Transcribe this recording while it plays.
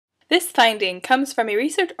This finding comes from a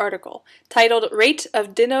research article titled Rate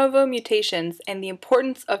of De Novo Mutations and the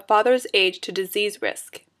Importance of Father's Age to Disease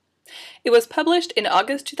Risk. It was published in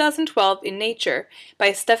August 2012 in Nature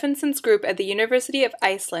by Stephenson's group at the University of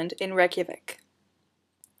Iceland in Reykjavik.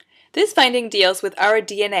 This finding deals with our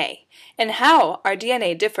DNA and how our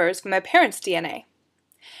DNA differs from our parents' DNA.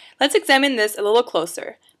 Let's examine this a little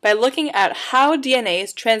closer by looking at how DNA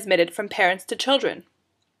is transmitted from parents to children.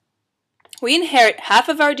 We inherit half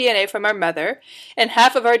of our DNA from our mother and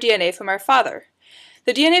half of our DNA from our father.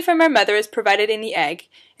 The DNA from our mother is provided in the egg,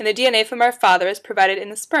 and the DNA from our father is provided in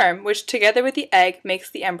the sperm, which together with the egg makes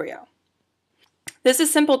the embryo. This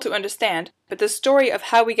is simple to understand, but the story of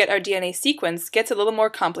how we get our DNA sequence gets a little more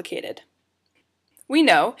complicated. We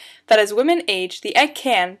know that as women age, the egg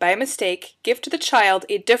can, by mistake, give to the child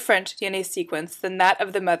a different DNA sequence than that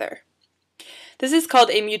of the mother. This is called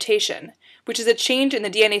a mutation, which is a change in the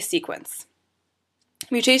DNA sequence.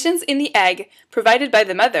 Mutations in the egg provided by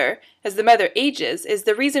the mother as the mother ages is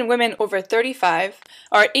the reason women over 35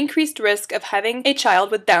 are at increased risk of having a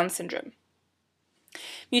child with Down syndrome.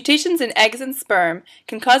 Mutations in eggs and sperm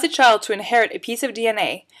can cause a child to inherit a piece of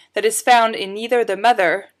DNA that is found in neither the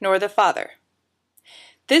mother nor the father.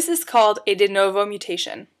 This is called a de novo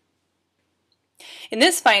mutation. In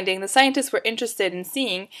this finding, the scientists were interested in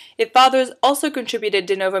seeing if fathers also contributed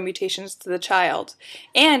de novo mutations to the child,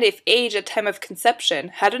 and if age at time of conception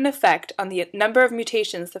had an effect on the number of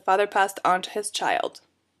mutations the father passed on to his child.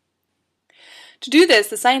 To do this,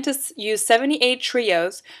 the scientists used 78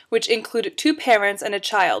 trios, which included 2 parents and a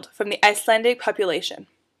child, from the Icelandic population.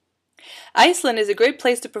 Iceland is a great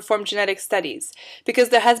place to perform genetic studies because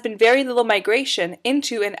there has been very little migration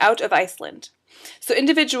into and out of Iceland. So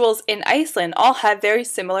individuals in Iceland all have very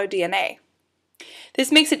similar DNA.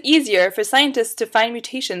 This makes it easier for scientists to find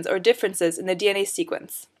mutations or differences in the DNA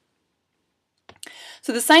sequence.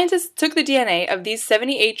 So the scientists took the DNA of these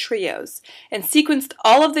 78 trios and sequenced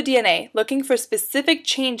all of the DNA, looking for specific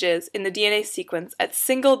changes in the DNA sequence at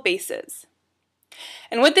single bases.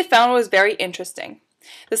 And what they found was very interesting.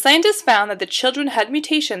 The scientists found that the children had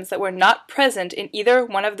mutations that were not present in either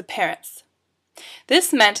one of the parents.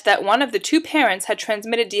 This meant that one of the 2 parents had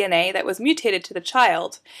transmitted DNA that was mutated to the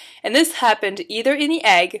child, and this happened either in the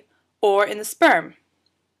egg or in the sperm.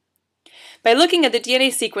 By looking at the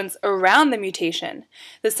DNA sequence around the mutation,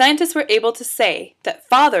 the scientists were able to say that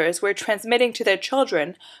fathers were transmitting to their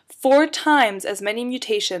children 4 times as many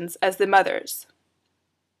mutations as the mothers.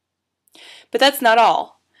 But that's not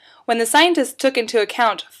all. When the scientists took into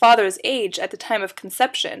account father's age at the time of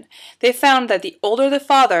conception, they found that the older the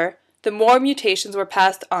father, the more mutations were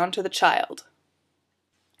passed on to the child.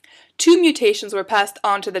 2 mutations were passed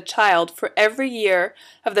on to the child for every year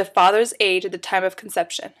of the father's age at the time of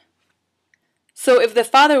conception. So if the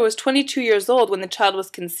father was 22 years old when the child was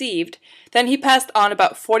conceived, then he passed on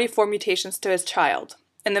about 44 mutations to his child,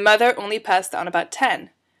 and the mother only passed on about 10,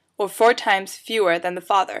 or 4 times fewer than the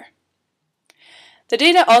father. The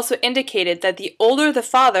data also indicated that the older the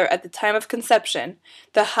father at the time of conception,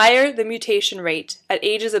 the higher the mutation rate at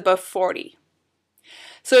ages above 40.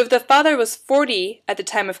 So if the father was 40 at the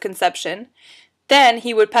time of conception, then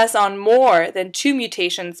he would pass on more than 2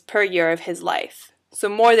 mutations per year of his life, so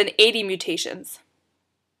more than 80 mutations.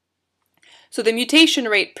 So the mutation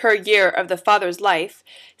rate per year of the father's life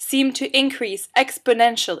seemed to increase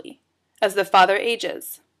exponentially as the father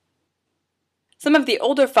ages. Some of the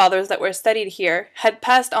older fathers that were studied here had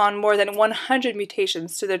passed on more than 100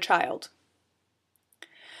 mutations to their child.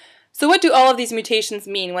 So what do all of these mutations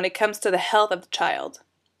mean when it comes to the health of the child?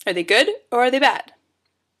 Are they good or are they bad?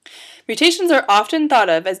 Mutations are often thought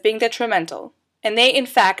of as being detrimental, and they in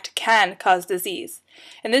fact can cause disease,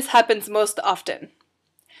 and this happens most often.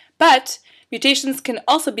 But mutations can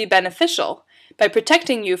also be beneficial by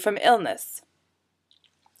protecting you from illness.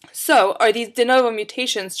 So, are these de novo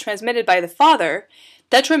mutations transmitted by the father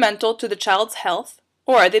detrimental to the child's health,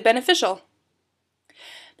 or are they beneficial?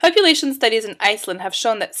 Population studies in Iceland have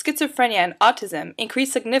shown that schizophrenia and autism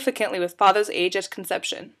increase significantly with father's age at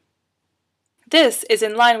conception. This is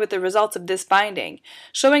in line with the results of this finding,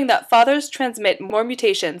 showing that fathers transmit more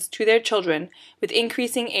mutations to their children with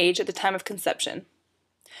increasing age at the time of conception.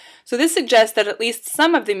 So this suggests that at least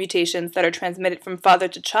some of the mutations that are transmitted from father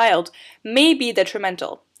to child may be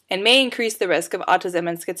detrimental and may increase the risk of autism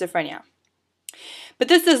and schizophrenia. But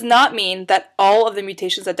this does not mean that all of the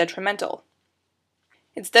mutations are detrimental.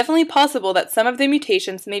 It's definitely possible that some of the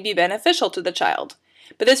mutations may be beneficial to the child,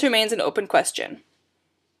 but this remains an open question.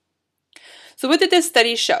 So what did this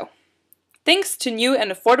study show? Thanks to new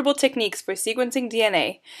and affordable techniques for sequencing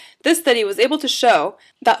DNA, this study was able to show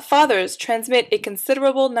that fathers transmit a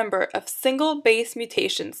considerable number of single base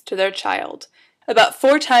mutations to their child, about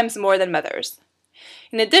 4 times more than mothers.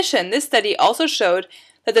 In addition, this study also showed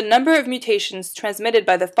that the number of mutations transmitted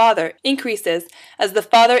by the father increases as the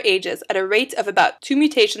father ages at a rate of about 2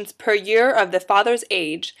 mutations per year of the father's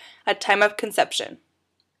age at time of conception.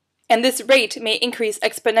 And this rate may increase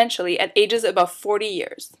exponentially at ages above 40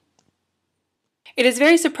 years. It is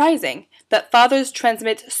very surprising that fathers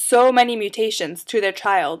transmit so many mutations to their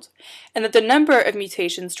child, and that the number of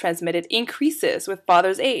mutations transmitted increases with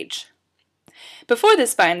father's age. Before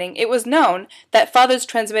this finding, it was known that fathers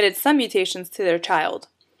transmitted some mutations to their child,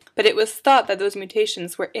 but it was thought that those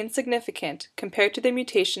mutations were insignificant compared to the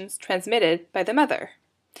mutations transmitted by the mother.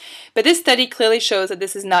 But this study clearly shows that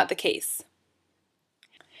this is not the case.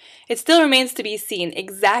 It still remains to be seen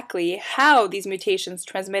exactly how these mutations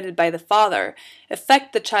transmitted by the father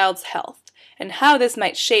affect the child's health, and how this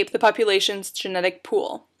might shape the population's genetic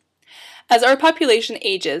pool. As our population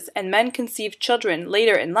ages and men conceive children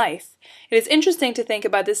later in life, it is interesting to think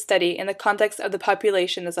about this study in the context of the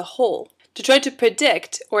population as a whole, to try to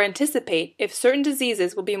predict or anticipate if certain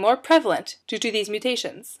diseases will be more prevalent due to these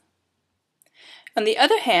mutations. On the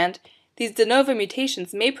other hand, these de novo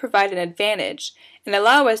mutations may provide an advantage and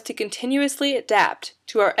allow us to continuously adapt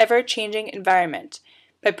to our ever-changing environment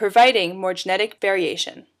by providing more genetic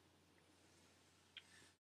variation.